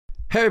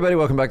Hey everybody,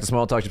 welcome back to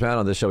Small Talk Japan.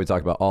 On this show we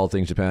talk about all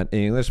things Japan in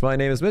English. My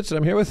name is Mitch and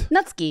I'm here with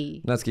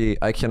Natsuki. Natsuki.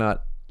 I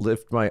cannot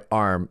lift my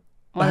arm.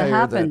 What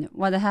happened?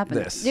 What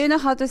happened? This. Do you know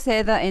how to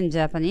say that in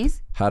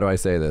Japanese? How do I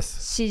say this?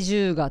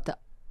 Shijugata.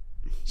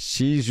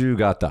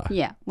 Shijugata.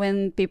 Yeah,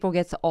 when people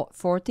get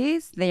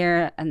 40s,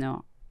 their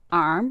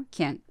arm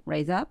can't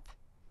raise up.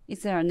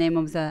 It's the name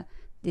of the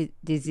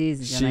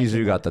disease.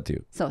 Shijugata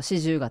too. So,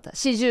 shijugata.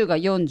 Shijuが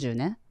40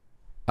ね.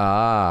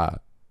 Ah.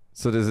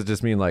 So does it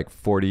just mean like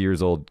 40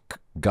 years old?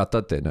 Gata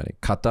って何?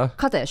 Kata?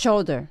 Kata,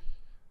 shoulder.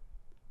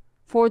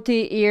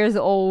 40 years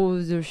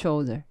old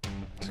shoulder.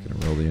 Just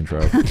gonna roll the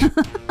intro.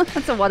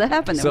 So what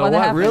happened? So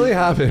what really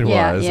happened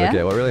was,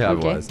 okay, what really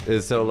happened Okay.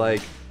 is so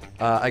like,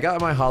 I got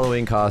my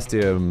Halloween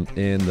costume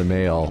in the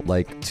mail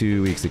like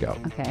 2 weeks ago.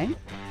 Okay.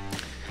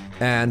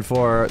 And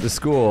for the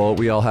school,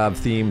 we all have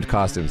themed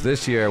costumes.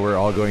 This year, we're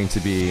all going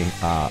to be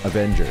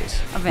Avengers.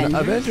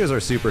 Avengers are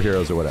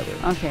superheroes or whatever.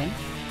 Okay.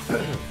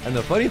 And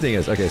the funny thing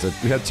is, okay, so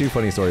we have two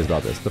funny stories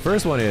about this. The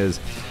first one is,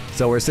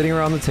 so we're sitting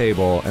around the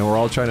table and we're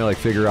all trying to like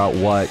figure out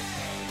what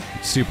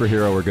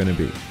superhero we're going to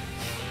be.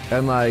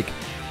 And like,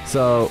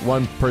 so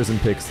one person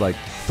picks like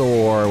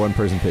Thor, one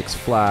person picks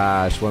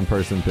Flash, one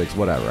person picks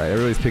whatever, right?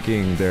 Everybody's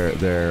picking their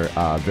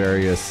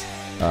various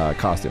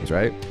costumes,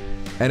 right?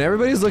 And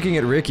everybody's looking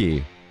at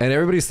Ricky and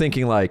everybody's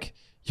thinking like,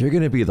 you're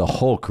going to be the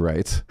Hulk,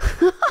 right?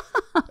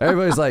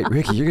 Everybody's like,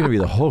 Ricky, you're going to be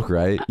the Hulk,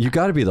 right? You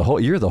got to be the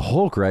Hulk. You're the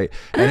Hulk, right?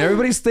 And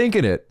everybody's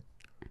thinking it,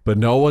 but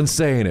no one's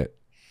saying it.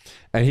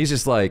 And he's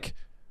just like,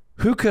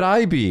 who could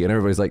I be? And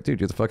everybody's like, dude,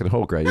 you're the fucking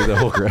Hulk, right? You're the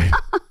Hulk, right?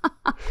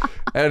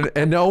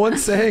 and no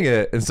one's saying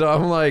it. And so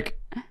I'm like,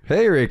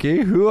 hey,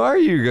 Ricky, who are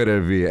you going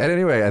to be? And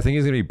anyway, I think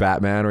he's going to be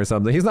Batman or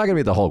something. He's not going to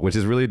be the Hulk, which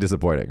is really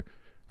disappointing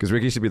because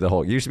Ricky should be the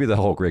Hulk. You should be the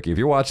Hulk, Ricky. If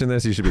you're watching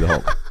this, you should be the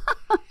Hulk.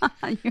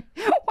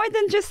 Why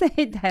didn't you say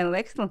it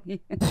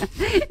directly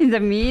in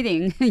the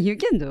meeting? You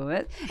can do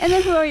it. And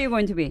then who are you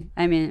going to be?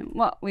 I mean,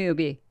 what will you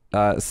be?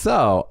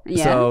 So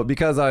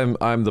because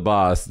I'm the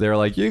boss, they're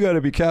like, you got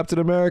to be Captain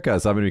America.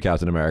 So I'm going to be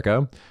Captain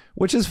America,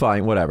 which is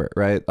fine, whatever,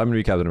 right? I'm going to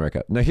be Captain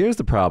America. Now here's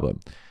the problem.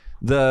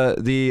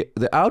 The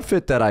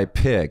outfit that I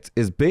picked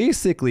is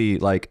basically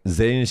like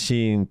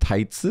Zenshin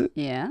Taitsu.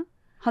 Yeah.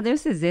 How do you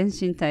say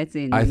Zenshin Taitsu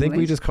in English? I think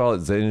we just call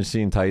it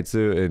Zenshin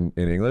Taitsu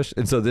in English.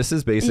 And so this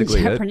is basically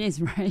in Japanese,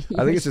 right?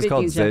 I think it's just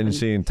called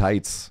Zenshin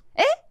Tights.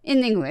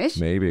 In English?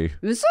 Maybe.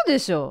 嘘で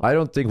しょ? I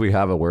don't think we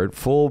have a word.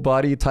 Full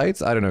body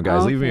tights? I don't know,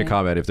 guys. Okay. Leave me a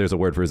comment if there's a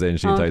word for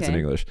Zenshin Tights in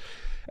English.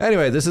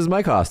 Anyway, this is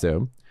my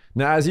costume.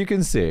 Now, as you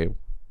can see,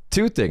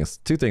 two things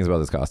about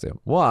this costume.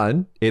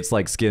 One, it's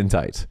like skin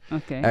tight.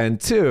 Okay. And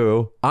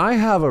two, I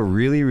have a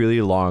really, really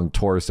long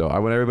torso. I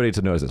want everybody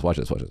to notice this. Watch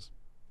this, watch this.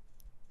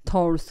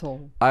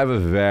 Torso. I have a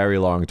very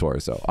long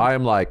torso. I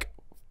am like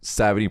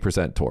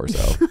 70%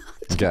 torso.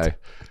 Okay.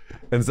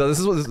 And so this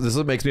is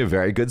what makes me a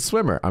very good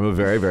swimmer. I'm a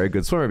very, very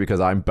good swimmer because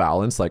I'm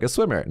balanced like a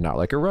swimmer, not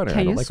like a runner.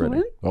 I don't like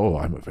running. Oh,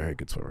 I'm a very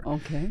good swimmer.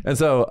 Okay. And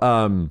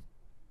so,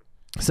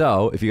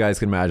 so if you guys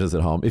can imagine this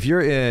at home, if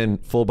you're in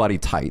full body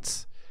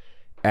tights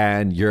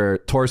and your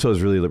torso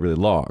is really, really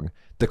long,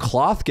 the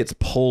cloth gets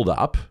pulled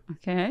up.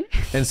 Okay.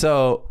 And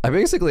so I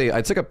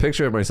took a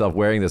picture of myself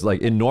wearing this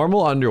like in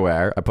normal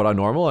underwear. I put on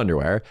normal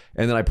underwear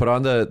and then I put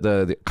on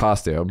the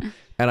costume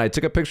and I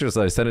took a picture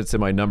so I sent it to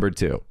my number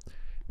 2.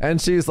 And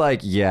she's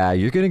like, yeah,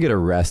 you're going to get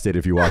arrested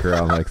if you walk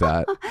around like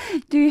that.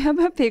 Do you have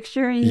a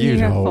picture in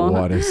your phone? You don't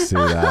want to see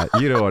that.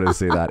 You don't want to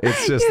see that.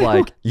 It's just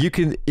like, you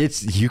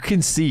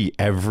can see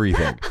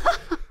everything.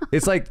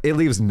 It's like, it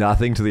leaves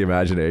nothing to the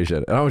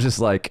imagination. And I was just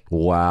like,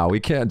 wow, we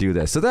can't do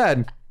this. So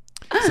then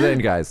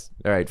guys,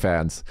 all right,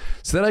 fans.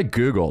 So then I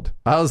Googled.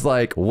 I was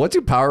like, what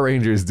do Power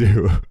Rangers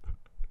do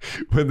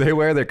when they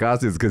wear their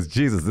costumes? Because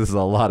Jesus, this is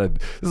a lot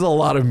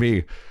of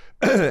me.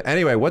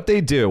 Anyway, what they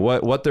do,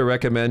 what the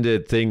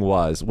recommended thing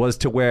was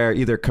to wear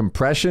either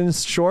compression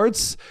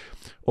shorts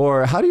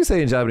or how do you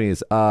say in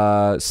Japanese?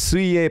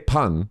 Suie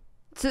pan.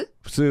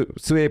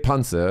 Suie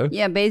pantsu.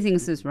 Yeah, bathing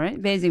suits,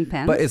 right? Bathing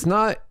pants. But it's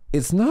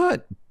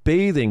not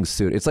bathing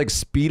suit. It's like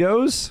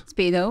Speedos.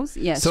 Speedos,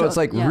 yeah. So it's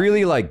like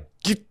really like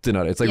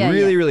it's like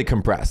really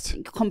compressed.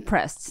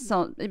 Compressed.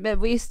 So, but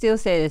we still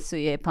say the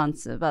suie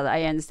pants, but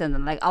I understand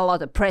that like a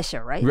lot of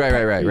pressure, right? Right.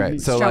 Mm-hmm.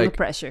 So strong like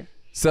pressure.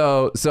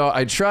 So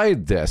I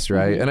tried this,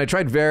 right? And I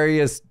tried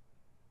various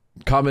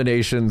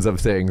combinations of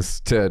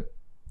things to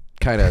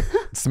kind of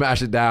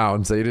smash it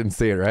down so you didn't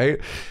see it, right?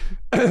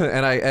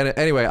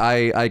 Anyway,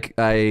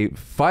 I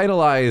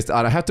finalized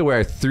on I have to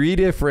wear 3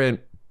 different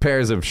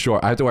pairs of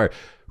shorts. I have to wear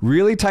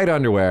really tight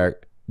underwear,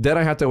 then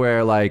I have to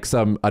wear like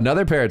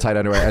another pair of tight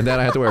underwear, and then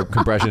I have to wear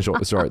compression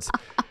shorts.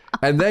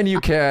 And then you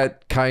can't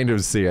kind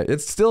of see it.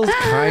 It's still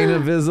kind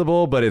of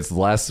visible, but it's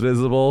less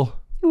visible.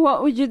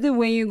 What would you do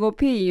when you go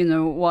pee,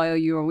 while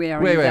you're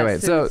wearing Wait.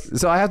 So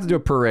I have to do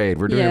a parade.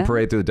 We're doing a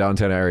parade through the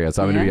downtown area.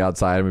 So I'm going to be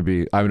outside. I'm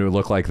going to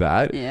look like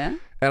that. Yeah.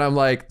 And I'm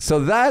like, so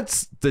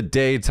that's the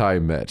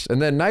daytime Mitch.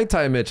 And then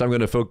nighttime Mitch, I'm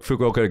going to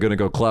Fukuoka, going to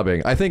go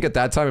clubbing. I think at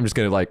that time, I'm just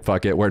going to like,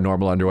 fuck it, wear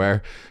normal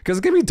underwear. Because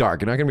it's going to be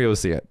dark. You're not going to be able to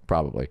see it,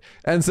 probably.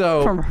 And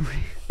so,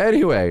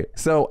 anyway,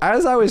 so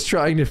as I was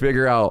trying to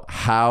figure out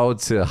how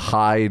to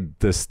hide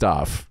the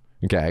stuff,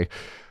 okay,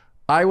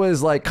 I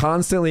was like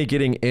constantly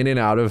getting in and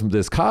out of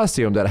this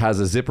costume that has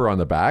a zipper on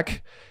the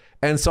back.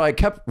 And so I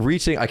kept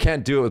reaching. I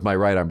can't do it with my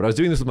right arm, but I was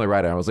doing this with my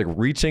right arm. I was like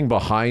reaching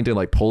behind and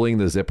like pulling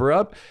the zipper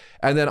up.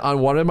 And then on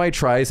one of my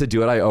tries to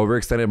do it, I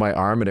overextended my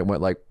arm and it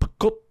went like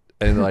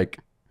and like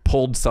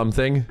pulled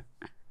something.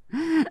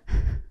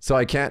 So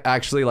I can't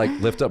actually like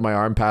lift up my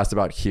arm past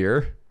about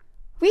here.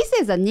 We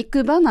say the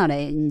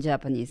nikubanare in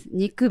Japanese.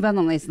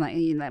 Nikubanare is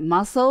like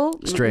muscle.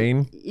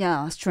 Strain.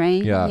 Yeah,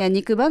 strain. Yeah.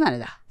 nikubanare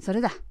だ。そ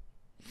れだ。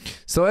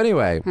So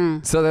anyway,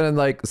 so then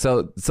like,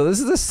 so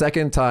this is the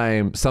second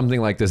time something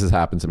like this has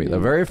happened to me. The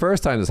very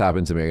first time this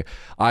happened to me,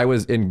 I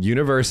was in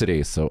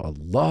university, so a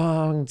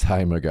long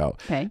time ago.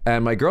 Okay.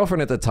 And my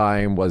girlfriend at the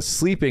time was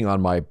sleeping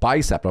on my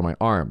bicep, on my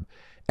arm.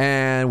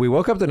 And we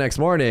woke up the next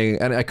morning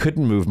and I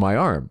couldn't move my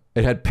arm.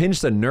 It had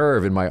pinched a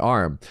nerve in my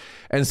arm.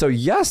 And so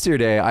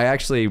yesterday I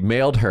actually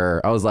mailed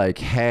her. I was like,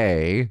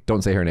 hey,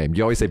 don't say her name.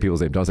 You always say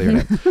people's name. Don't say her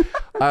name.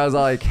 I was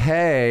like,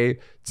 hey,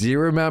 do you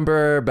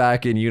remember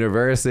back in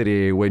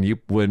university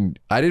when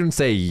I didn't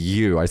say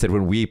you, I said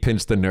when we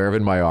pinched the nerve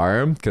in my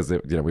arm because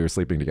we were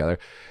sleeping together.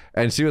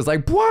 And she was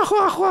like, blah,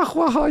 blah, blah,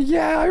 blah,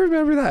 yeah, I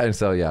remember that. And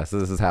so, yeah, so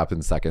this has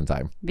happened second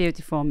time.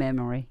 Beautiful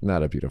memory.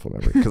 Not a beautiful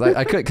memory. Because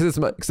I could, because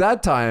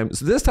that time,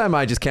 so this time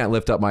I just can't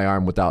lift up my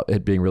arm without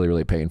it being really,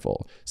 really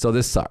painful. So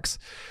this sucks.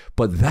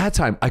 But that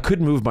time I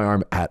couldn't move my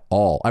arm at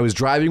all. I was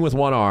driving with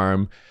one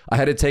arm. I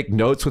had to take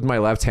notes with my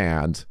left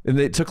hand. And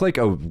it took like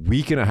a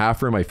week and a half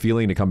for my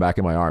feeling to come back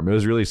in my arm. It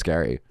was really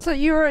scary. So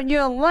your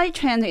right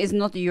hand is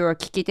not your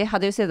kikite? How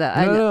do you say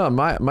that? No.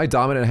 My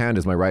dominant hand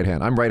is my right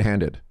hand. I'm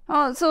right-handed.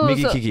 Oh, so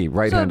Migi Kiki,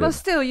 right-handed. But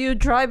still, you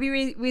drive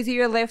with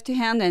your left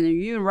hand and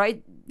you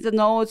write the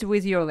notes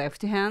with your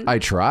left hand? I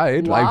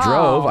tried.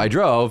 Wow. I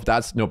drove.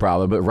 That's no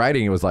problem. But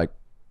writing, it was like,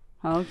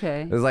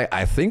 okay. it was like,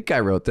 I think I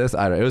wrote this.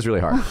 I don't know. It was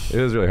really hard.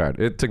 It was really hard.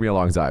 It took me a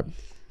long time.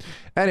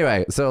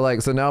 Anyway, so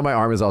now my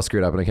arm is all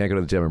screwed up and I can't go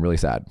to the gym. I'm really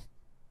sad.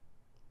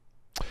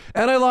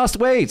 And I lost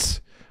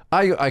weight.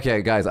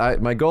 Okay, guys,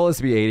 my goal is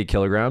to be 80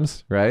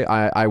 kilograms, right?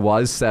 I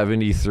was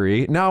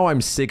 73. Now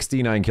I'm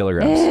 69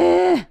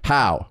 kilograms.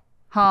 How?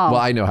 How?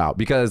 Well, I know how.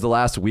 Because the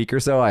last week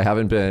or so, I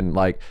haven't been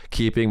like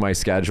keeping my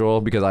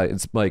schedule because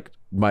it's like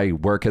my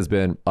work has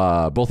been,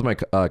 both of my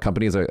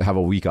companies have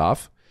a week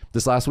off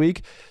this last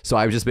week. So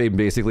I've just been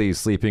basically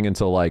sleeping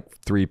until like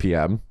 3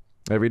 p.m.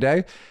 every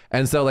day.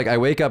 And so like I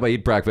wake up, I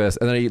eat breakfast,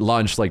 and then I eat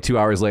lunch like 2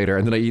 hours later,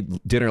 and then I eat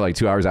dinner like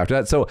 2 hours after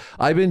that. So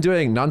I've been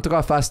doing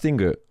nantoka fasting.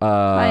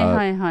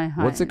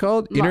 What's it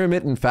called?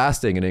 Intermittent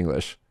fasting in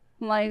English.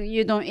 Like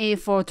you don't eat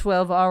for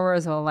 12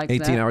 hours or like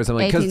 18 hours,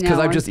 something like, because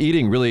I'm just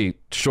eating really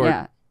short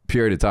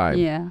period of time.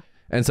 Yeah.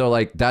 And so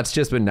like that's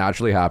just been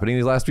naturally happening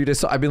these last few days.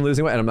 So I've been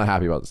losing weight and I'm not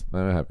happy about this.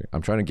 I'm not happy.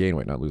 I'm trying to gain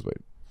weight, not lose weight.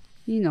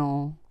 You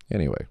know.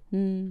 Anyway,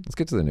 let's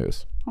get to the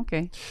news.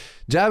 Okay.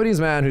 Japanese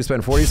man who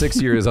spent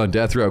 46 years on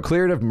death row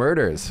cleared of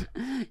murders.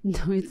 No,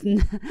 it's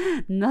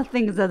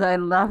nothing that I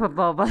laugh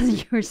about, but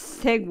your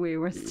segue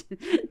was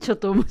ちょっ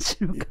と面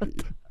白かっ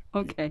た.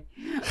 Okay.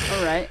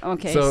 All right.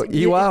 Okay. So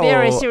Iwao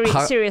very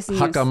serious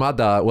news.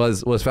 Hakamada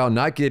was found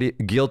not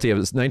guilty of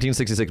his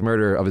 1966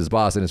 murder of his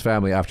boss and his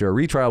family after a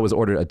retrial was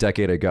ordered a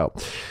decade ago.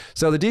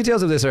 So the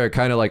details of this are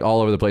kind of like all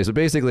over the place. But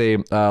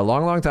basically, a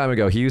long time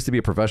ago, he used to be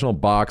a professional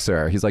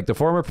boxer. He's like the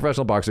former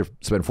professional boxer,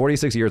 spent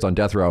 46 years on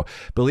death row,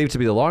 believed to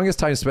be the longest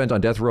time spent on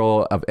death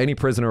row of any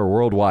prisoner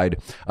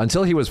worldwide,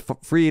 until he was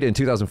freed in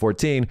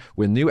 2014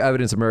 when new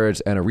evidence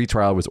emerged and a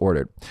retrial was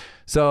ordered.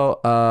 So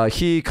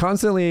he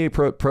constantly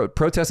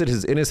protested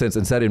his innocence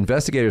and said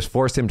investigators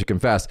forced him to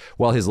confess,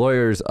 while his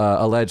lawyers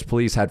alleged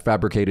police had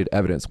fabricated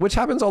evidence, which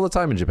happens all the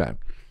time in Japan.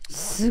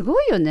 すご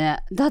いよね。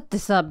だって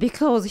さ、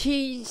because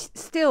he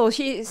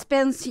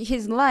spends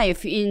his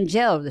life in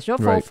jail でしょ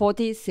for Right.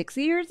 46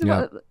 years?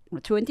 Yeah.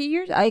 20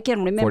 years? I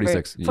can't remember.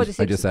 46.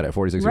 I just said it.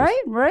 46 years.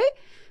 Right?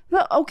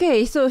 Well,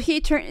 okay, so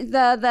he turned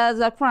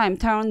the crime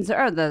turns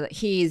out that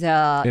he's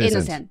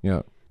innocent.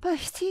 Yeah. But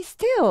he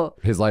still,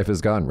 His life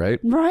is gone, right?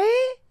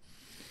 right?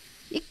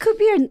 It could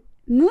be a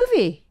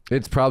movie.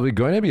 It's probably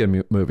going to be a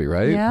movie,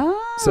 right? Yeah.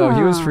 So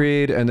he was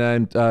freed, and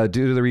then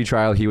due to the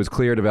retrial, he was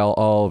cleared of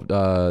all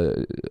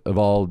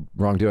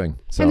wrongdoing.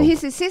 So. And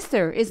his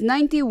sister is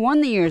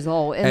 91 years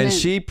old. And then,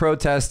 she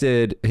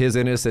protested his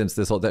innocence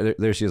this whole.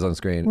 There she is on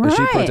screen. Right.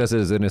 She protested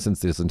his innocence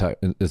this entire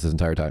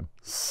time.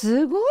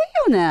 すごい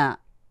よね.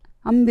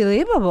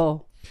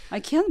 Unbelievable. I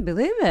can't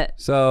believe it.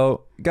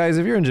 So, guys,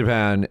 if you're in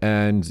Japan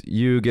and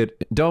you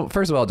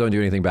first of all, don't do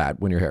anything bad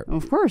when you're here.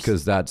 Of course.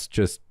 Because that's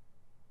just,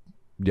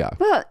 yeah.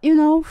 But, who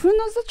knows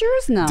the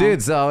truth now?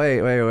 Dude, so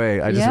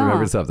wait. I just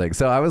remembered something.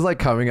 So I was like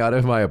coming out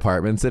of my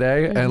apartment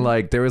today and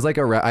like there was like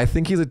I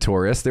think he's a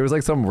tourist. There was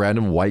like some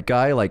random white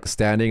guy like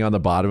standing on the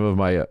bottom of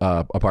my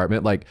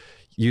apartment, like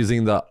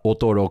using the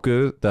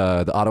otoroku,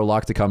 the auto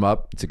lock to come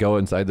up to go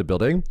inside the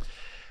building.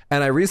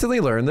 And I recently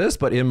learned this,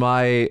 but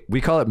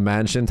we call it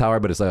mansion tower,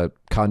 but it's a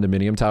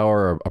condominium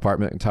tower or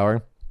apartment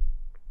tower.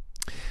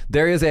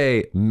 There is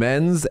a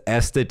men's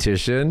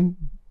esthetician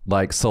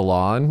like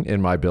salon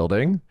in my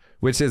building,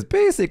 which is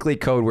basically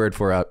code word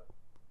for a,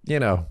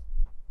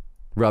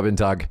 rub and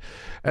tug.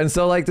 And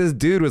so like this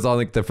dude was on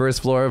like the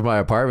first floor of my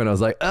apartment. I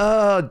was like,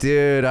 oh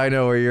dude, I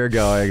know where you're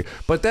going.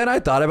 But then I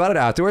thought about it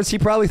afterwards. He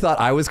probably thought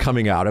I was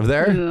coming out of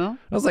there. Yeah.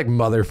 I was like,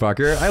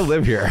 motherfucker, I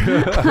live here.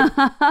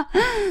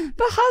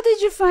 But how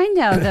did you find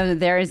out that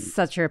there is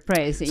such a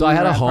place? So I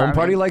had a home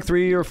party like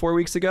 3 or 4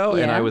 weeks ago,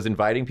 and Yeah. I was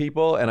inviting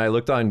people, and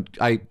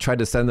I tried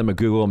to send them a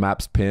Google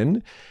Maps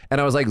pin, and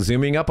I was like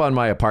zooming up on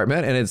my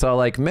apartment, and it's all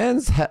like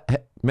men's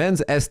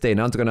este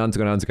nantuka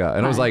nantuka nantuka,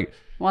 and I was like,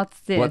 what's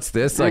this? what's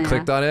this? So I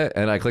clicked on it,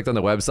 and I clicked on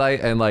the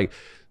website, and like,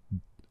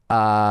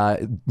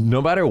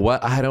 no matter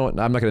what, I'm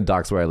not going to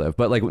dox where I live,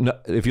 but like,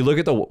 if you look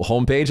at the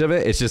homepage of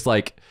it,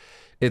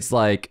 it's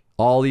like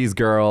all these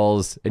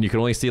girls, and you can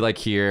only see like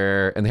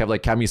here, and they have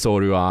like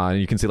kamisoru on,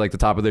 and you can see like the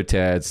top of their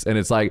tits, and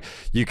it's like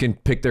you can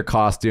pick their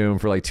costume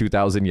for like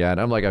 2,000 yen.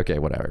 I'm like, okay,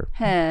 whatever.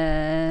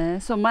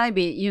 So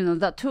maybe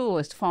the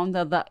tourist found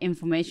out that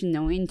information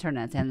on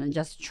internet and then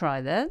just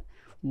tried it.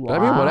 Wow. I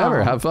mean,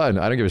 whatever. Have fun.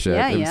 I don't give a shit.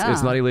 Yeah,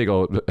 it's not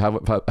illegal. Have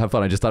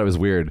fun. I just thought it was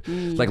weird.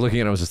 Like looking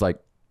at it, I was just like,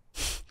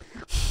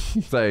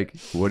 it's like,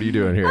 what are you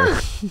doing here?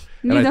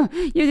 You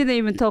didn't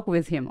even talk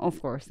with him, of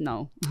course.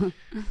 No.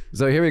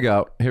 So here we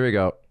go.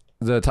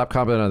 The top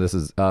comment on this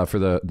is for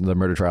the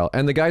murder trial.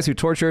 And the guys who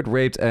tortured,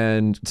 raped,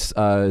 and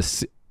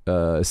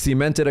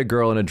cemented a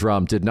girl in a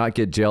drum did not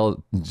get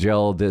jailed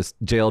this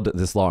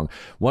long.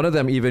 One of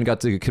them even got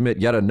to commit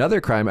yet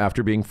another crime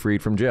after being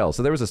freed from jail.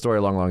 So there was a story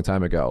a long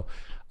time ago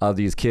of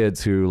these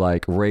kids who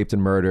like raped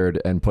and murdered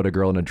and put a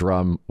girl in a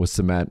drum with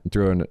cement,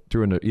 threw in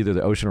either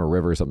the ocean or a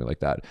river or something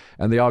like that.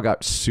 And they all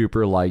got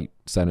super light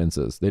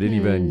sentences. They didn't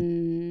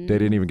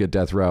even get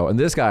death row. And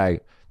this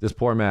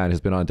poor man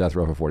has been on death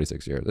row for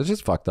 46 years. It's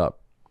just fucked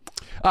up.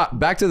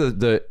 Back to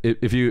the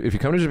if you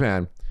come to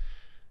Japan,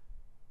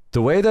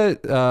 the way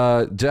that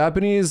the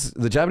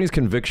Japanese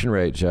conviction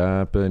rate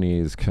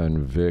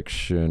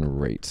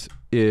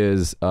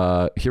is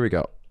here we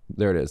go.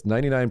 There it is,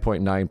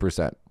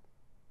 99.9%.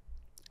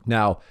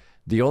 Now,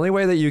 the only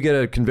way that you get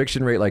a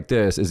conviction rate like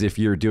this is if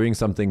you're doing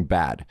something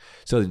bad.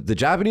 So the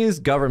Japanese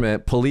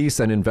government,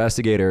 police, and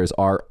investigators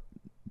are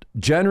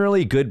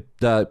generally good.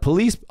 The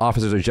police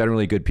officers are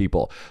generally good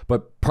people,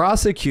 but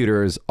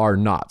prosecutors are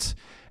not.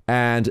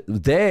 And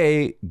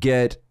they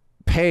get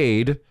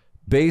paid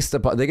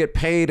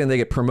and they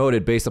get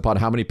promoted based upon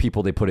how many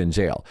people they put in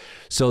jail.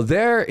 So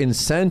their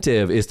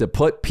incentive is to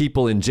put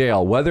people in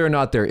jail, whether or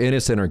not they're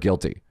innocent or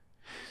guilty.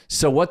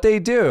 So what they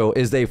do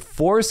is they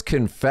force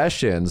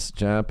confessions,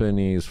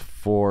 Japanese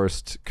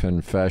forced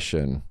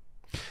confession.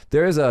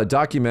 There is a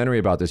documentary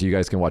about this you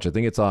guys can watch. I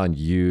think it's on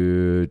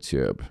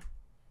YouTube.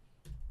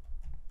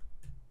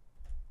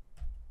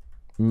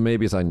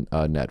 Maybe it's on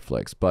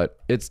Netflix, but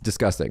it's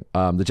disgusting.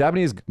 The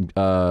Japanese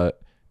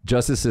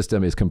justice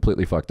system is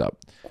completely fucked up.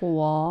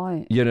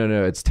 Why?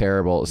 No, it's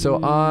terrible. So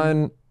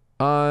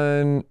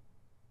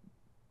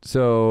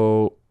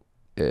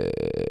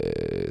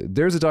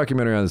there's a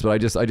documentary on this, but I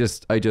just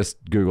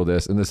Googled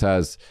this, and this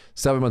has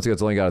 7 months ago.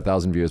 It's only got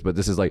 1,000 views, but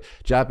this is like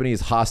Japanese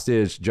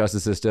hostage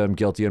justice system,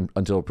 guilty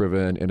until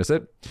proven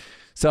innocent.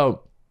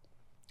 So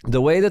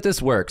the way that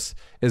this works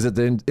is that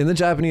in the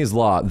Japanese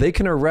law, they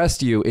can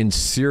arrest you in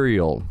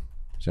serial.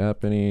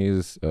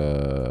 Japanese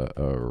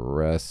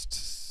arrest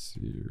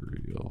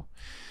serial.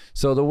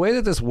 So the way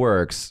that this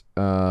works,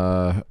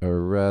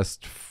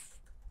 arrest.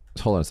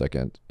 Hold on a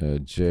second.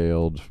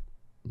 Jailed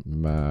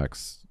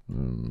max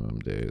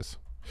days.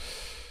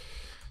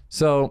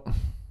 So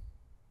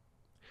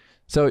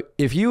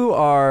if you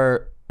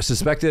are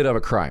suspected of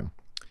a crime,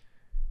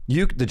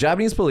 the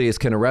Japanese police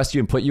can arrest you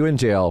and put you in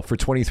jail for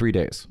 23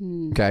 days.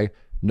 Okay,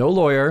 no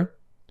lawyer.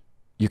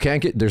 You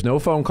can't get. There's no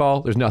phone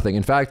call. There's nothing.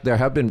 In fact, there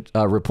have been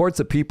reports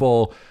of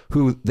people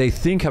who they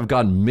think have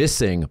gone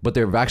missing, but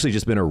they've actually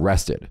just been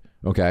arrested.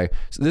 Okay,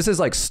 so this is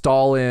like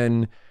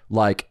Stalin,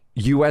 like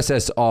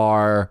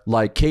USSR,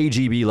 like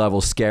KGB level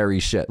scary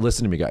shit.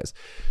 Listen to me, guys.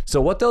 So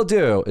what they'll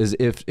do is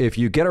if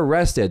you get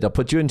arrested, they'll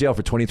put you in jail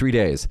for 23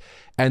 days,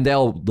 and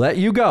they'll let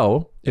you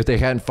go if they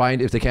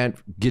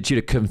can't get you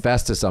to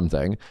confess to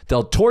something.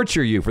 They'll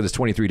torture you for this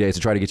 23 days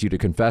to try to get you to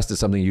confess to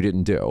something you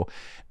didn't do,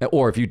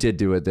 or if you did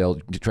do it, they'll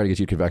try to get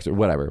you to confess or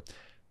whatever.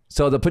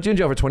 So they'll put you in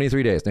jail for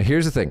 23 days. Now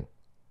here's the thing.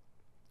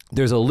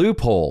 There's a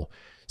loophole.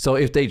 So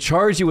if they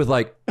charge you with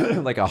like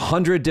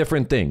 100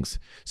 different things,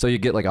 so you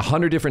get like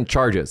 100 different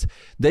charges,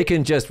 they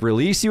can just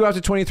release you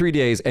after 23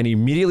 days and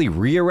immediately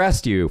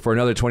rearrest you for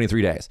another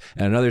 23 days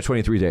and another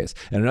 23 days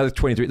and another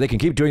 23. They can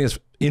keep doing this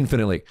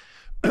infinitely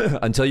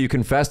until you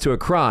confess to a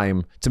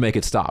crime to make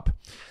it stop.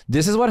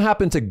 This is what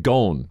happened to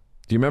Gon.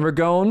 Do you remember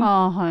Gon?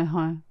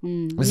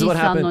 This is what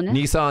happened.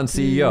 Nissan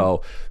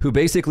CEO, who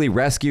basically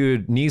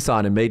rescued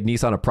Nissan and made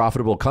Nissan a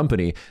profitable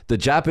company. The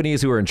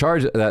Japanese who were in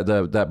charge,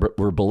 that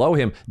were below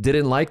him,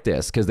 didn't like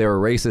this because they were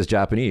racist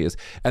Japanese,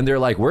 and they're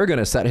like, we're going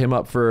to set him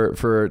up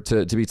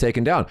to be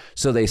taken down.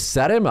 So they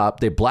set him up.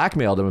 They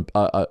blackmailed him,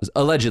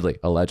 allegedly.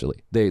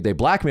 They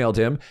blackmailed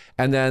him,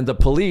 and then the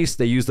police.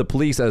 They used the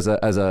police as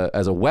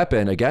a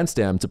weapon against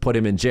him to put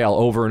him in jail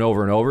over and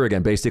over and over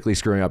again, basically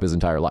screwing up his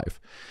entire life.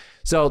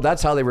 So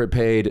that's how they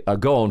repaid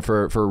Gon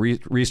for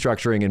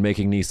restructuring and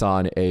making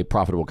Nissan a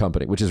profitable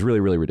company, which is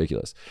really, really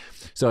ridiculous.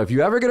 So if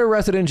you ever get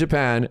arrested in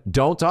Japan,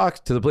 don't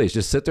talk to the police.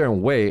 Just sit there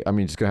and wait. I mean,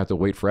 you're just going to have to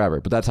wait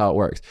forever, but that's how it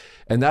works.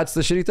 And that's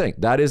the shitty thing.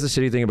 That is the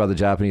shitty thing about the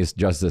Japanese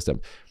justice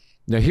system.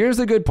 Now, here's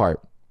the good part.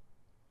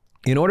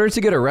 In order to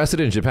get arrested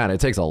in Japan,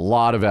 it takes a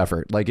lot of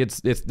effort. Like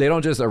they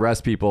don't just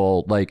arrest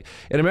people. Like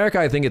in America,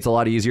 I think it's a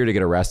lot easier to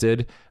get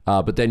arrested,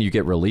 but then you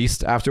get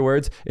released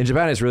afterwards. In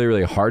Japan, it's really,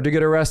 really hard to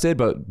get arrested,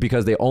 but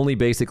because they only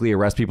basically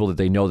arrest people that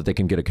they know that they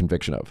can get a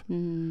conviction of.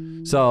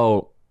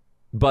 So,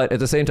 but at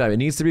the same time, it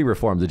needs to be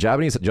reformed. The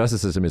Japanese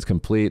justice system is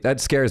complete.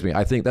 That scares me.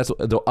 I think that's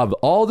of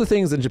all the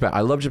things in Japan.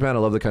 I love Japan. I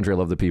love the country. I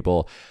love the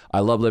people. I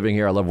love living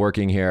here. I love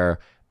working here.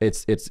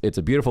 It's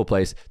a beautiful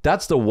place.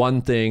 That's the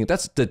one thing.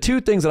 That's the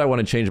two things that I want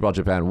to change about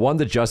Japan. One,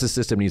 the justice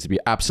system needs to be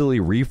absolutely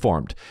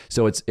reformed.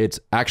 So it's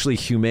actually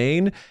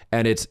humane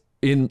and it's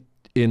in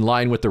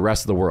line with the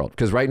rest of the world.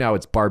 Because right now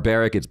it's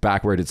barbaric, it's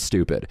backward, it's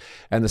stupid.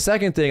 And the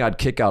second thing, I'd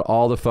kick out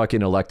all the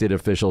fucking elected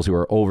officials who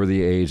are over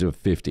the age of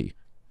 50.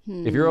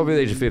 If you're over the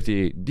age of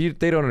 50,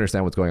 they don't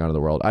understand what's going on in the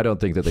world. I don't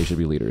think that they should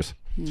be leaders.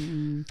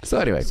 So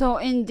anyway. So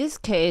in this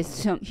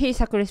case, he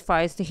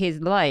sacrificed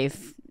his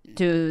life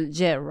to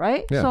jail,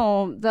 right? Yeah.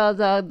 So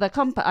the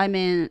company, I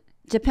mean,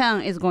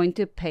 Japan is going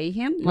to pay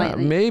him?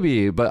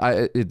 Maybe, but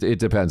it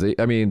depends.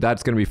 I mean,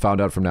 that's going to be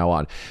found out from now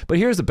on. But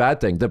here's the bad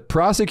thing. The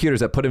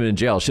prosecutors that put him in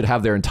jail should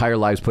have their entire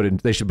lives put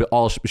in, they should be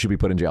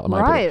put in jail, in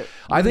my opinion.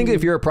 I think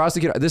if you're a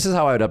prosecutor, this is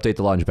how I would update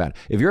the law in Japan.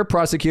 If you're a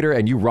prosecutor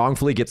and you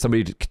wrongfully get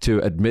somebody to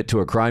admit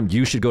to a crime,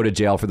 you should go to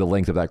jail for the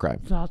length of that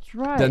crime. That's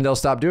right. Then they'll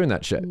stop doing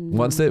that shit.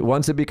 Once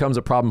it becomes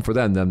a problem for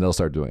them, then they'll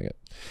start doing it.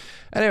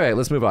 Anyway,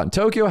 let's move on.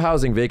 Tokyo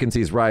housing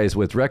vacancies rise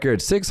with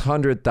record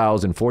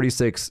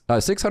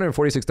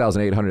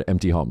 646,800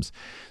 empty homes.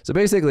 So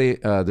basically,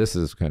 this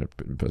is kind of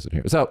posted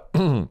here. So,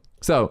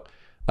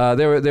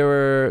 there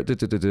were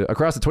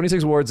across the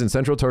 26 wards in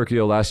central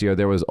Tokyo last year,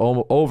 there was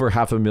over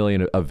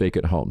 500,000 of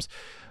vacant homes.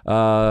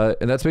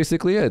 And that's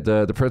basically it.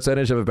 The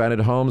percentage of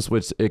abandoned homes,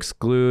 which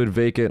exclude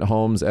vacant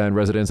homes and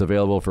residents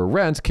available for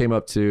rent, came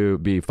up to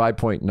be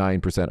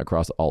 5.9%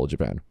 across all of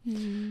Japan.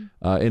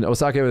 In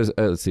Osaka, it was,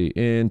 let's see,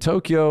 in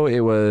Tokyo, it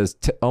was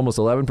almost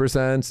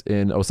 11%.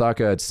 In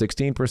Osaka, it's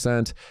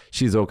 16%.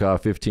 Shizuoka,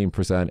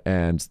 15%,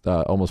 and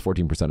almost 14%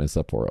 in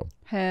Sapporo.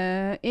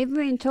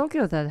 Even in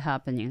Tokyo, that's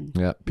happening.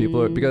 Yeah, people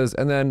are, because,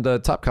 and then the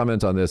top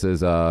comment on this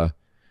is, well,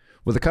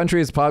 the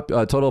country's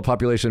total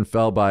population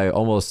fell by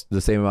almost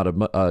the same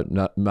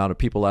amount of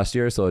people last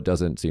year, so it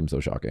doesn't seem so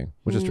shocking,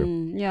 which is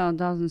true. Yeah, it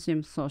doesn't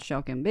seem so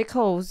shocking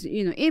because,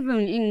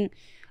 even in,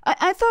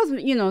 I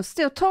thought,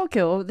 still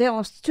Tokyo, there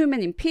was too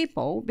many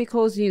people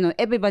because,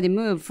 everybody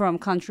moved from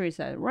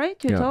countryside, right,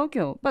 to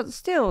Tokyo. But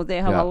still, they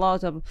have a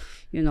lot of,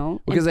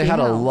 because they had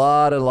a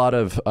lot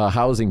of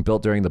housing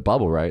built during the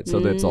bubble, right?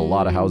 So that's a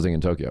lot of housing in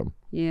Tokyo.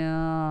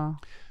 Yeah.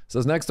 So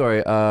this next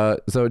story,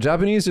 so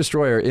Japanese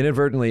destroyer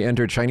inadvertently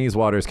entered Chinese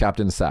waters,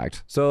 captain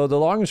sacked. So the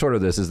long and short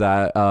of this is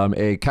that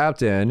a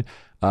captain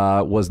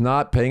was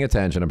not paying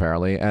attention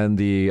apparently, and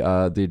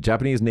the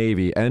Japanese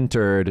Navy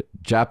entered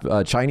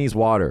Chinese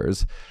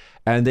waters,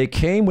 and they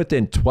came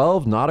within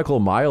 12 nautical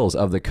miles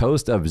of the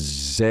coast of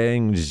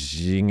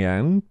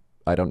Zhejiang.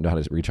 I don't know how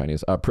to read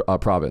Chinese,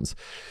 province.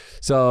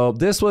 So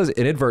this was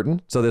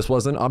inadvertent. So this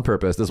wasn't on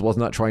purpose. This was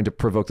not trying to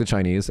provoke the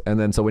Chinese. And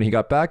then so when he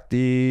got back,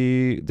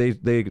 they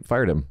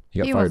fired him.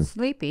 He was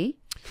sleepy.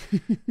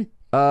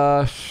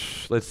 Let's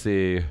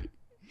see.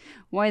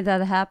 Why did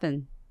that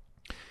happen?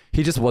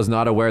 He just was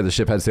not aware the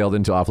ship had sailed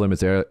into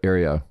off-limits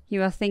area. He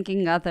was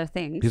thinking other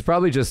things. He's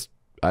probably just,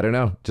 I don't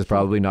know, just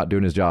probably not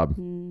doing his job.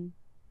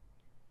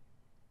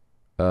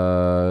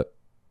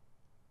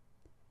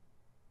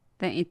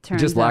 Then it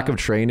turns just lack of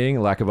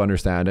training, lack of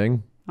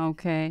understanding.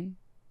 Okay.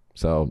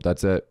 So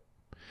that's it.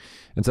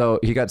 And so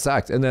he got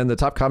sacked. And then the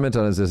top comment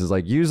on this is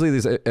like, usually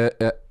these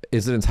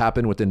incidents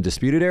happen within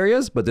disputed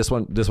areas, but this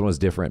one was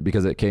different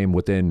because it came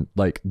within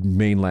like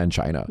mainland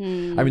China. I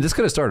mean, this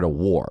could have started a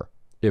war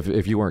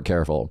if you weren't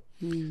careful.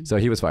 So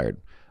he was fired.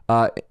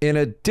 In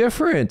a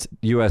different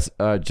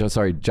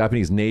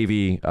Japanese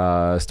Navy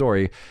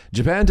story,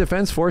 Japan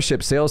Defense Force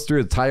ship sails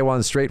through the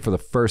Taiwan Strait for the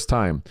first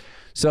time.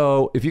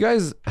 So if you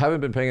guys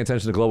haven't been paying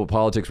attention to global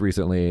politics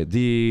recently,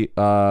 the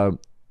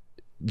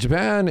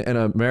Japan and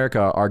America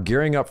are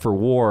gearing up for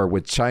war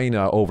with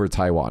China over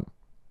Taiwan,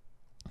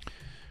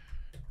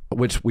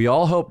 which we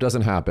all hope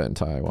doesn't happen.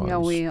 Taiwan. Yeah,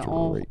 we Strait.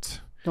 all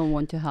don't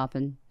want to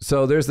happen.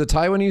 So there's the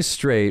Taiwanese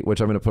Strait,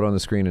 which I'm going to put on the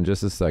screen in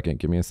just a second.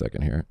 Give me a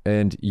second here.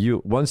 And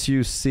once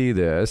you see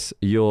this,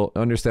 you'll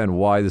understand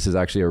why this is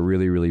actually a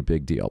really, really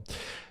big deal.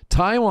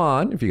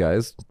 Taiwan, if you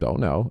guys don't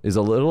know, is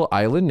a little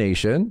island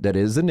nation that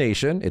is a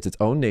nation. It's its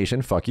own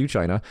nation. Fuck you,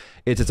 China.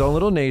 It's its own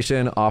little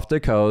nation off the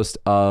coast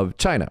of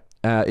China.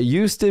 It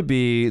used to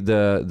be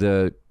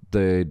the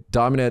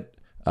dominant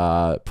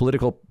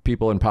political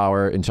people in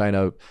power in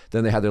China.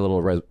 Then they had their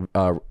little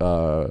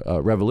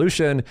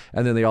revolution,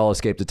 and then they all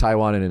escaped to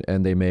Taiwan,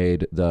 and they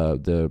made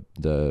the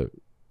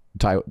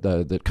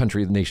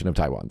country, the nation of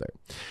Taiwan there.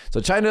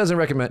 So China doesn't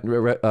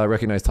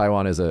recognize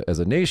Taiwan as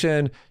a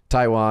nation.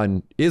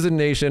 Taiwan is a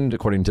nation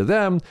according to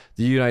them.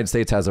 The United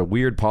States has a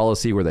weird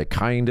policy where they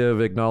kind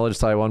of acknowledge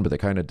Taiwan, but they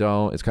kind of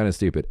don't. It's kind of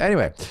stupid.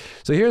 Anyway,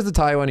 so here's the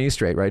Taiwanese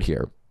Strait right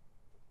here.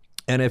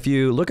 And if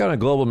you look on a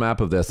global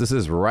map of this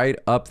is right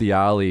up the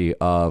alley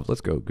of,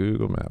 let's go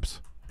Google Maps.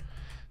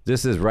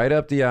 This is right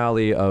up the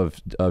alley of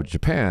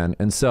Japan.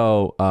 And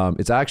so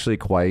it's actually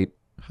quite,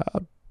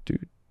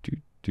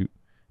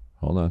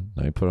 hold on,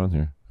 let me put it on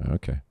here.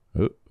 Okay.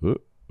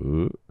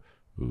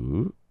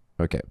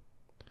 Okay.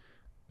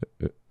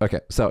 Okay,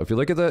 so if you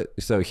look at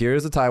so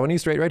here's the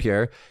Taiwanese Strait right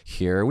here.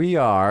 Here we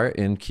are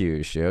in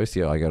Kyushu.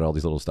 See, I got all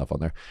these little stuff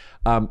on there.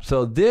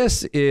 So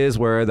this is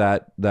where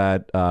that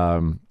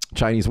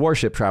Chinese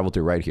warship traveled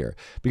through right here.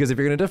 Because if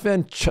you're going to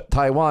defend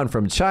Taiwan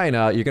from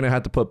China, you're going to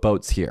have to put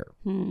boats here.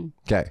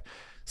 Okay,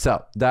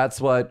 so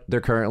that's what they're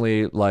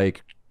currently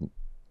like.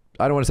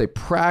 I don't want to say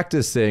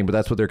practicing, but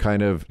that's what they're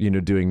kind of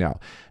doing now.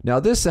 Now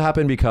this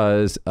happened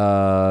because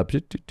Why?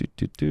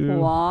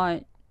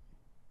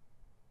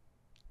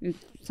 It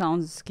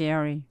sounds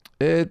scary.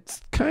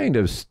 It's kind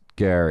of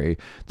scary.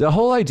 The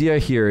whole idea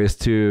here is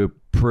to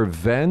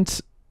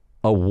prevent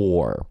a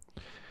war.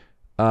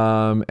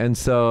 And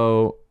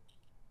so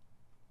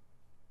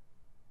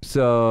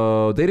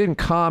they didn't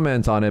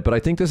comment on it, but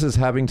I think this is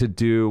having to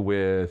do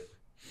with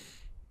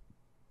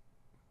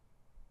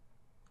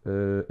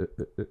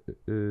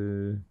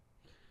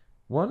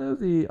one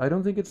of the, I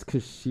don't think it's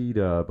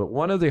Kishida, but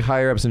one of the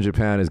higher ups in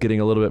Japan is getting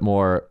a little bit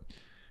more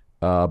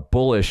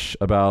bullish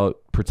about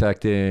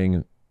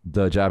protecting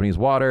the Japanese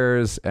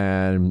waters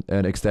and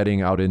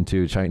extending out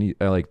into Chinese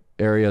like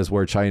areas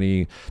where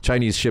Chinese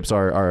ships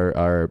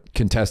are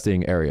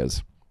contesting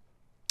areas.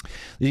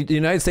 The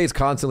United States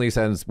constantly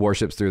sends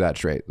warships through that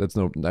strait.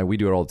 We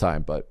do it all the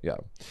time, but yeah.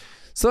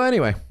 So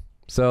anyway,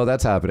 so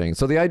that's happening.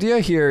 So the idea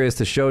here is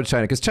to show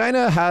China, because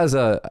China has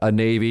a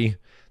navy.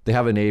 They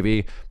have a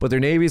navy, but their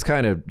navy's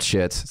kind of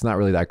shit. It's not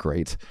really that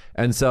great.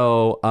 And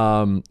so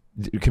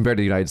compared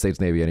to the United States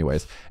Navy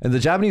anyways. And the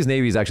Japanese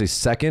Navy is actually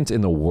second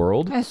in the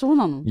world.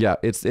 Yeah,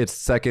 it's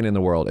second in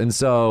the world. And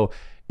so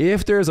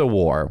if there's a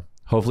war,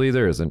 hopefully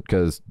there isn't,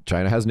 because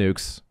China has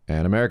nukes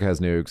and America has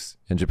nukes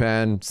and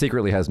Japan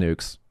secretly has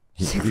nukes.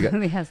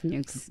 Secretly has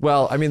nukes.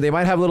 Well, I mean, they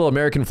might have little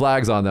American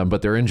flags on them,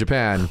 but they're in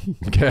Japan.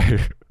 Okay.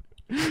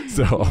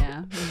 So,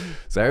 yeah.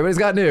 So everybody's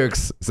got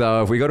nukes.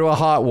 So if we go to a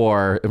hot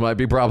war, it might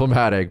be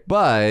problematic.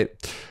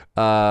 But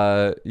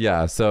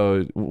yeah,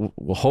 so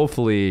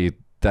hopefully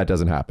that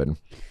doesn't happen.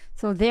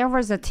 So there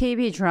was a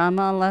TV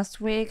drama last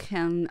week,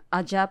 and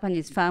a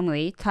Japanese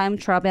family time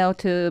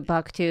traveled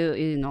back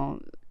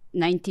to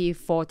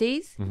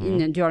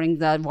 1940s during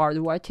the World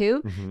War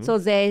II. So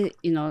they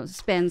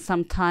spent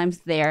some time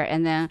there,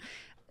 and then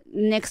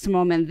next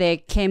moment they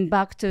came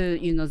back to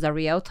the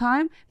real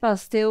time, but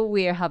still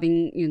we're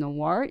having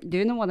war. Do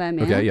you know what I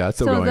mean? Okay, yeah, it's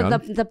still going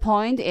on. The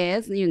point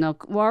is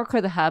war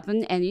could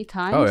happen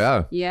anytime.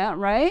 Oh Yeah,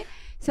 right.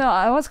 So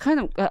I was kind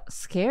of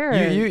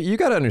scared. You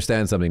got to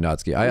understand something,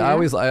 Natsuki.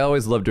 I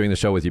always love doing the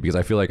show with you because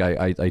I feel like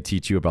I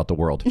teach you about the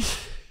world.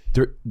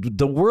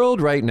 The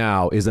world right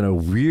now is in a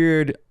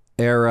weird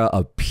era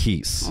of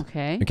peace.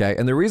 Okay.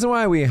 And the reason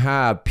why we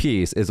have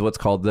peace is what's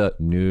called the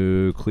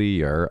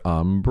nuclear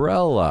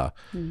umbrella.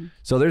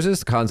 So there's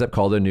this concept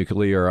called the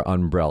nuclear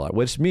umbrella,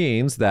 which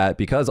means that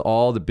because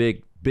all the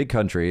big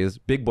countries,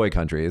 big boy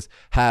countries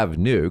have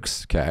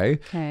nukes, okay?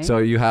 So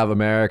you have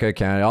America,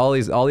 Canada, all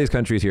these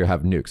countries here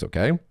have nukes,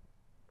 okay?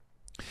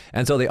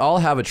 And so they all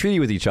have a treaty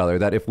with each other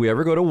that if we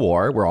ever go to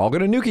war, we're all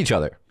going to nuke each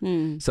other.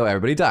 So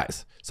everybody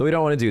dies. So we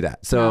don't want to do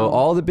that. So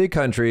all the big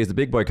countries, the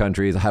big boy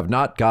countries, have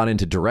not gone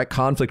into direct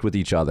conflict with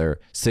each other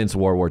since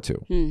World War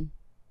II.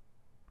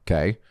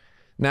 Okay.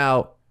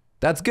 Now,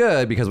 that's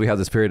good because we have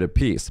this period of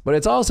peace, but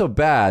it's also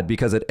bad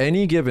because at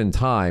any given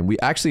time, we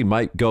actually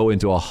might go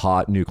into a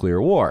hot nuclear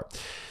war.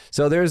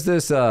 So there's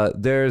this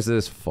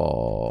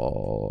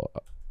fall.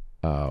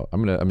 Oh,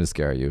 I'm gonna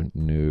scare you.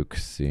 Nuke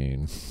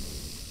scene.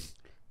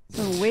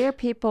 So where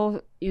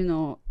people,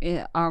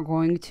 are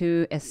going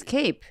to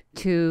escape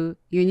to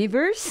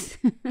universe?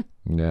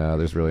 No,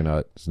 there's really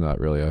not. It's not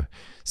really a.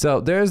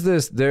 So there's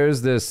this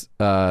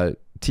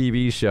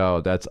TV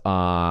show that's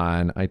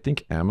on, I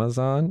think,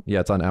 Amazon. Yeah,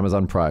 it's on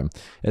Amazon Prime.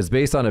 It's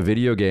based on a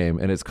video game,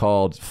 and it's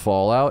called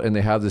Fallout. And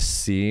they have this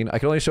scene. I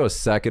can only show a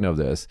second of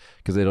this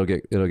because it'll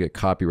get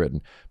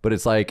copywritten. But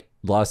it's like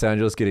Los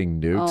Angeles getting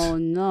nuked. Oh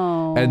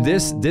no! And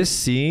this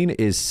scene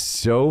is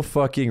so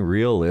fucking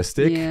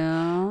realistic.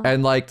 Yeah.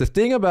 And like the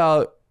thing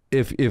about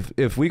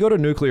if we go to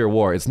nuclear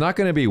war, it's not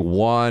going to be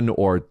one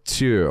or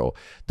two.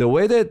 The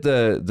way that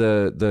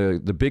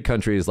the big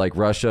countries like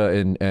Russia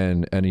and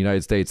the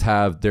United States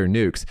have their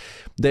nukes,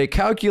 they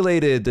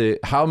calculated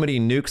how many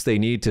nukes they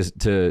need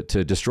to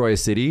destroy a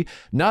city,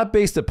 not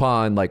based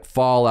upon like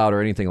fallout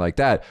or anything like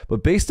that,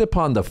 but based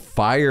upon the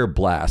fire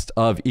blast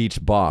of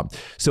each bomb.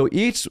 So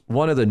each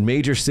one of the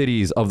major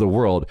cities of the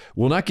world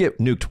will not get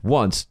nuked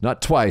once,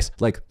 not twice,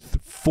 like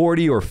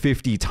 40 or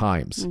 50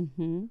 times.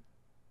 Mm-hmm.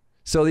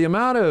 So the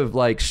amount of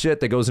like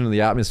shit that goes into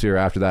the atmosphere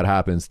after that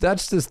happens,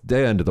 that's just the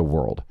end of the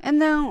world. And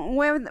then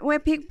where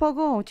people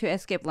go to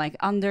escape, like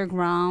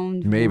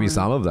underground? Maybe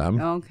some of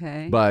them.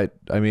 Okay. But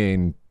I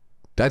mean,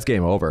 that's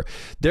game over.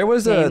 There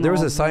was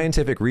a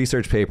scientific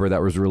research paper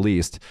that was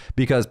released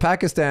because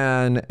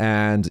Pakistan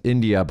and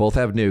India both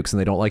have nukes and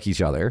they don't like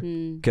each other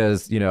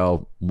because, you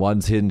know,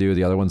 one's Hindu,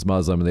 the other one's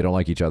Muslim, and they don't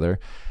like each other.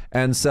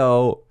 And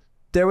so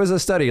there was a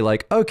study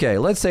like, okay,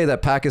 let's say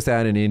that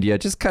Pakistan and India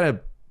just kind of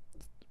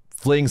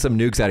fling some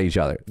nukes at each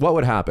other. What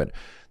would happen?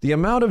 The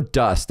amount of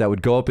dust that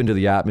would go up into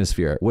the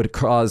atmosphere would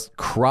cause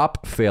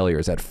crop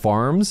failures at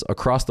farms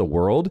across the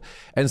world.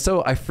 And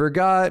so I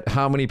forgot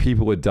how many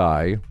people would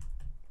die.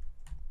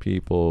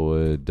 People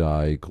would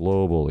die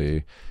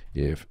globally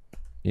if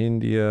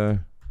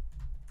India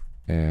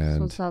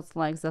and... So that's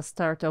like the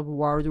start of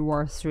World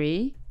War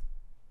III?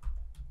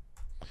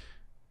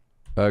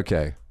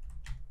 Okay.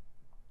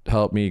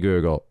 Help me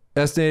Google.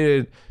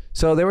 Estimated...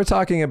 So they were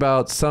talking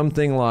about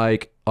something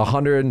like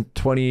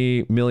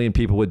 120 million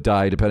people would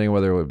die, depending on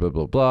whether it would blah,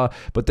 blah, blah.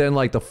 But then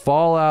like the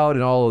fallout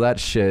and all of that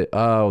shit.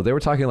 Oh, they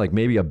were talking like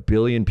maybe 1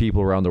 billion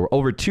people around the world.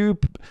 Over 2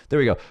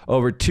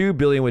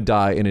 billion would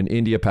die in an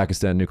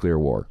India-Pakistan nuclear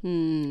war.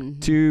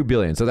 2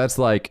 billion. So that's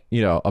like,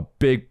 you know, a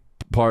big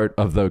part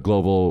of the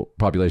global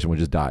population would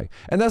just die.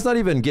 And that's not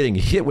even getting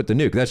hit with the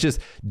nuke. That's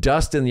just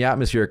dust in the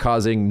atmosphere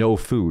causing no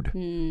food.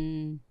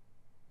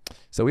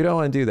 So we don't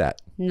want to do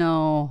that.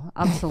 No,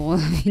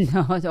 absolutely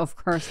not. Of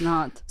course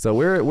not. So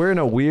we're in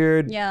a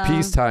weird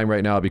peacetime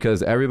right now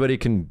because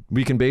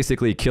we can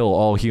basically kill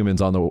all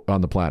humans on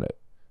the planet.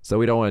 So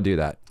we don't want to do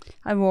that.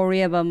 I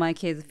worry about my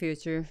kids'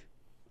 future.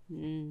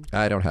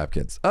 I don't have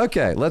kids.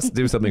 Okay, let's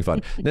do something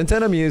fun.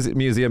 Nintendo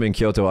Museum in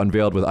Kyoto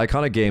unveiled with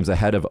iconic games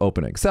ahead of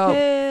opening.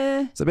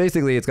 So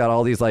basically it's got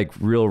all these like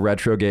real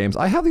retro games.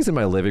 I have these in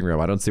my living room.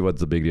 I don't see what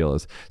the big deal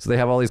is. So they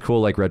have all these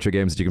cool like retro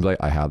games that you can play.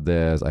 I have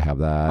this, I have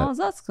that. Oh,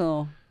 that's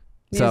cool.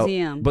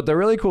 Museum. But the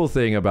really cool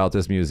thing about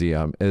this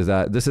museum is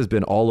that this has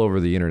been all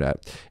over the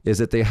internet, is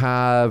that they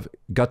have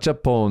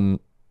gachapon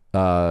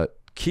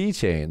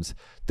keychains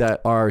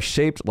that are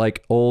shaped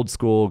like old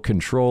school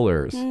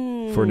controllers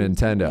for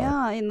Nintendo.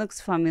 Yeah, it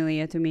looks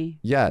familiar to me.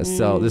 Yes,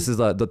 so this is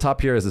the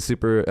top here is a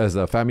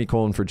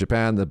Famicom for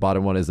Japan. The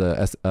bottom one is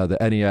the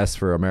NES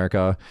for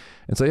America.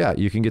 And so yeah,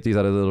 you can get these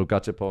out of the little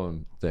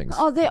gachapon things.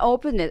 Oh, they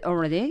opened it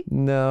already?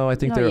 No, I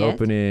think Not they're yet.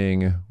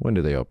 opening. When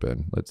do they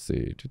open? Let's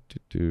see.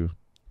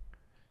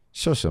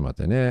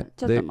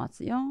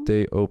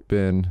 They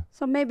open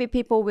So maybe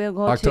people will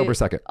go October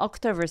to 2nd.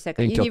 October 2nd.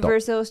 In Kyoto.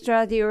 Universal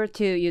Studio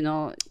to, you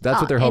know. That's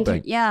what they're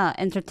hoping.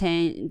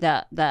 Entertain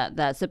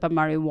that Super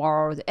Mario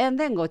World and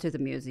then go to the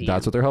museum.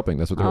 That's what they're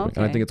hoping. And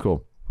I think it's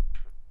cool.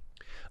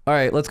 All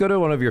right, let's go to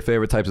one of your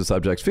favorite types of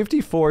subjects.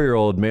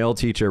 54-year-old male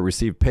teacher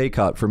received pay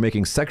cut for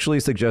making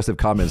sexually suggestive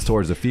comments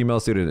towards a female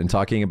student and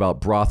talking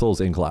about brothels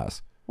in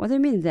class. What do you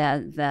mean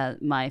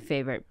that my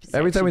favorite section?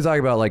 Every time we talk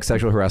about like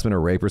sexual harassment or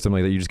rape or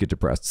something like that, you just get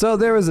depressed. So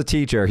there was a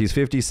teacher, he's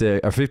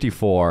 56 or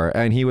 54,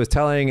 and he was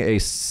telling a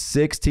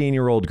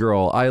 16-year-old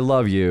girl, I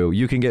love you.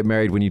 You can get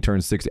married when you turn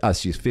 16.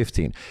 She's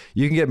 15.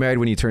 You can get married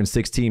when you turn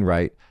 16,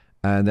 right?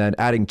 And then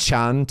adding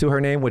chan to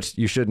her name, which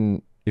you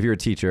shouldn't, if you're a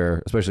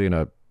teacher, especially in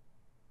I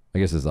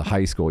guess it's a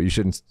high school, you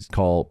shouldn't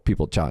call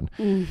people chan.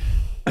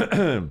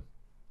 And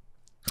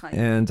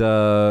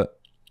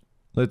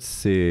let's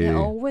see. It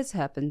always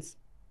happens.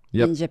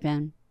 Yep. In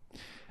Japan.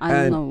 I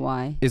don't know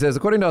why. It says,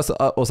 according to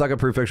Osaka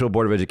Prefectural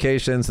Board of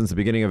Education, since the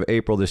beginning of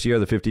April this year,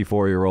 the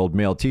 54-year-old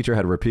male teacher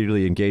had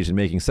repeatedly engaged in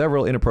making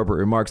several inappropriate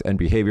remarks and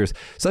behaviors,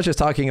 such as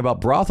talking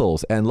about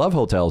brothels and love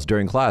hotels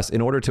during class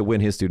in order to win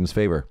his students'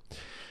 favor.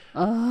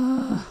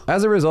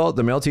 As a result,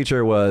 the male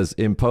teacher was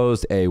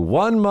imposed a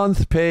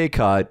 1-month pay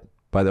cut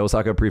by the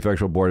Osaka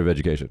Prefectural Board of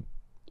Education.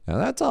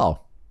 And that's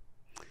all.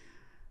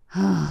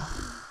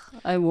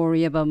 I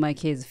worry about my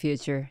kids'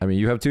 future. I mean,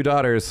 you have 2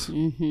 daughters.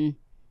 Mm-hmm.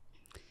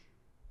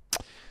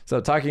 So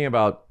talking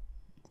about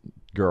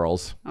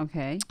girls.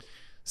 Okay.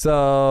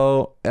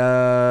 So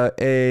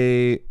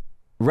a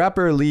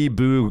rapper Lee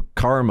Boo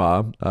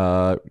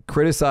Karma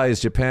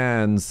criticized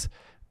Japan's,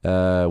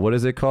 what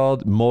is it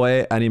called? Moe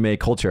anime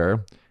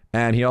culture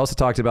And he also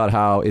talked about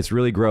how it's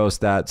really gross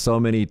that so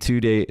many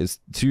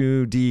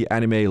 2D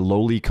anime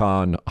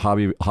lolicon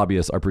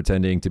hobbyists are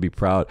pretending to be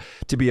proud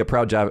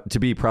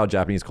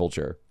Japanese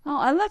culture. Oh,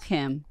 I like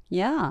him.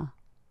 Yeah.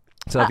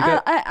 So if you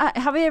get,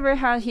 have you ever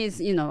heard his,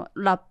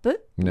 rap no,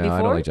 before?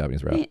 I don't like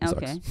Japanese rap. It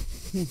Okay.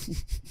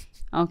 sucks.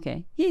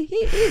 Okay.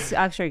 He's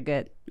actually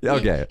good.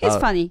 Okay. He's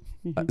funny.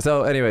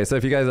 So anyway, so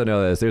if you guys don't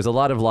know this, there's a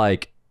lot of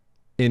like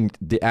in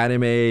the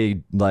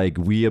anime like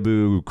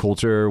weeaboo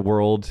culture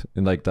world,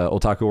 in like the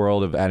otaku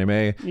world of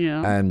anime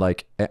and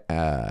like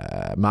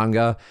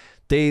manga,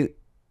 they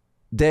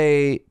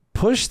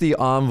push the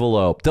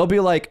envelope. They'll be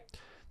like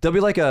a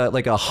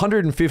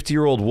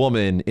 150-year-old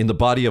woman in the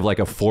body of like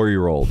a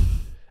 4-year-old,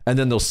 and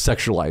then they'll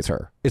sexualize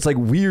her. It's like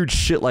weird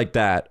shit like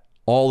that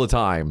all the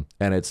time,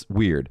 and it's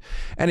weird.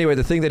 Anyway,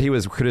 the thing that he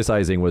was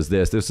criticizing was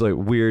this like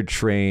weird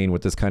train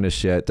with this kind of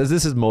shit. This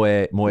is moe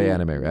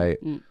anime, right?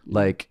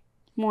 Like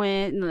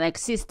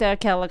sister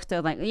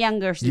character, like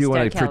younger sister you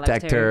want to character.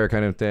 protect her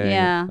kind of thing.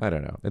 Yeah. I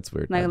don't know. It's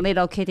weird. Like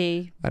little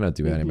kitty. I don't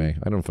do anime.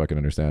 I don't fucking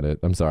understand it.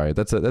 I'm sorry.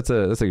 That's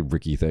a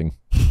Ricky thing.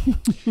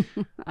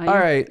 All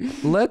right.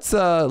 Let's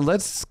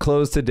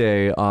close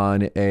today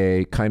on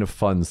a kind of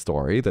fun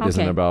story that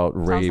isn't about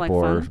rape like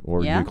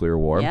or Yeah. nuclear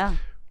war. Yeah.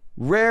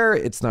 Rare,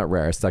 it's not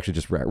rare, it's actually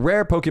just rare.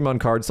 Rare Pokemon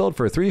card sold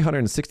for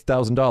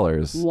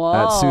 $360,000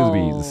 at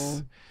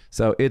Sotheby's.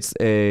 So it's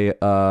a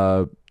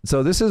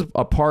so this is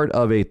a part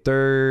of a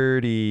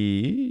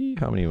 30,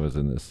 how many was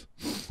in this?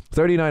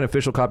 39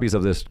 official copies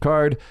of this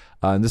card.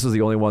 And this is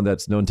the only one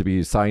that's known to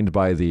be signed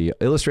by the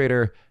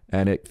illustrator,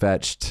 and it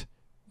fetched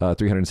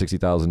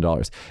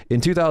 $360,000.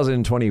 In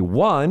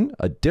 2021,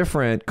 a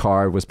different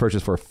card was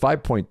purchased for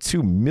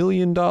 $5.2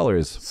 million,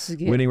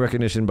 winning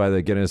recognition by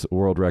the Guinness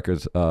World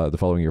Records the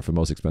following year for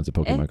most expensive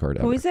Pokemon card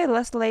ever. Who is it?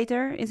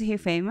 Illustrator? Is he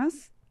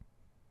famous?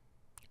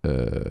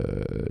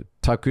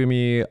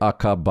 Takumi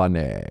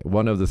Akabane,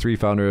 one of the 3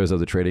 founders of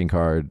the trading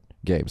card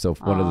game. So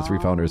one of the 3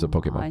 founders of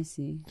Pokemon. I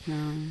see.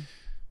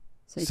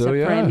 So it's a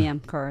premium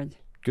card.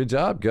 Good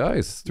job,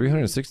 guys.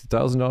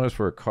 $360,000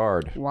 for a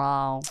card.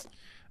 Wow.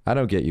 I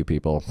don't get you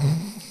people.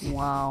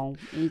 Wow.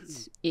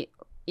 It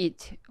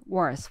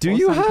worth. Do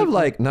you have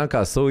like なん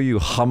かそういう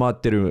ハマ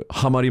ってる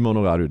ハマり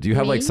物がある? Do you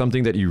have like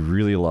something that you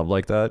really love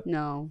like that?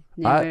 No,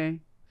 never.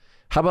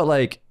 How about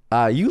like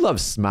you love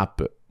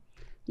SMAP?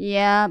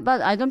 Yeah,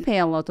 but I don't pay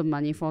a lot of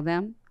money for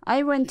them.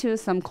 I went to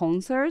some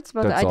concerts,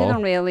 but That's I didn't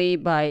all? really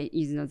buy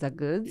the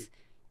goods.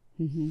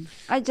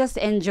 I just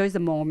enjoy the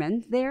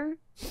moment there.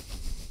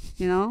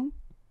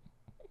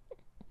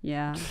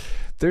 Yeah.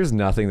 There's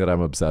nothing that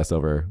I'm obsessed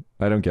over.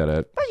 I don't get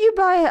it. But you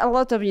buy a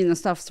lot of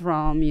stuff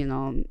from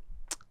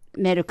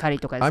Mercari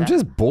とか I'm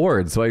just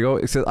bored. So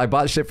I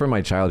bought shit from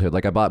my childhood.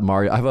 Like I bought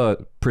Mario. I have a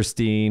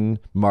pristine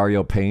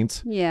Mario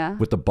paint. Yeah.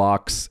 With the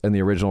box and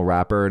the original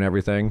wrapper and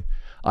everything.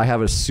 I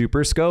have a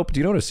super scope. Do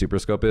you know what a super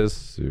scope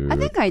is? I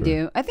think I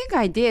do. I think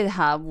I did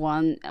have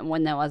one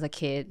when I was a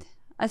kid.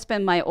 I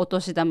spent my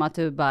otoshidama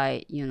to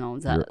buy, the...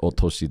 Your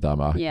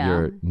otoshidama. Yeah.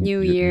 Your New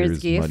Year's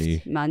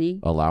gift.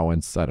 Money.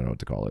 Allowance. I don't know what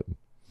to call it.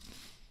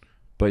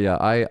 But yeah,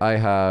 I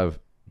have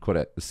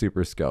a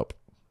super scope.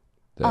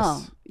 This.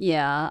 Oh,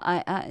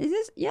 yeah.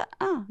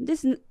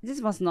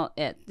 This was not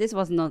it. This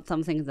was not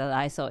something that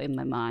I saw in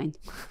my mind.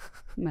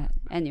 But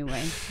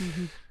anyway.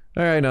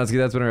 All right, Natsuki,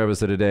 that's been our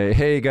episode today.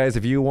 Hey, guys,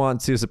 if you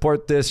want to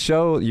support this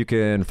show, you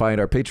can find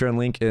our Patreon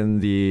link in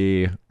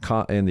the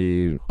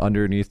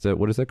underneath the,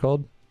 what is that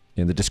called?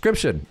 In the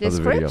description of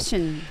the video.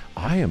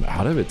 I am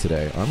out of it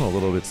today. I'm a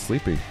little bit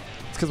sleepy.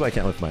 It's because I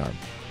can't lift my arm.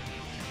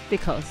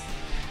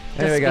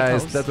 Anyway,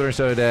 guys, that's been our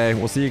show today.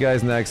 We'll see you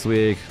guys next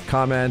week.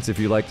 Comment if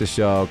you like the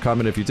show.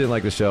 Comment if you didn't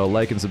like the show.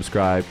 Like and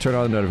subscribe. Turn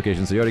on the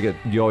notifications so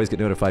you always get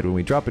notified when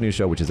we drop a new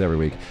show, which is every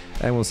week.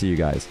 And we'll see you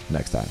guys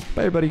next time.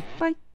 Bye, everybody. Bye.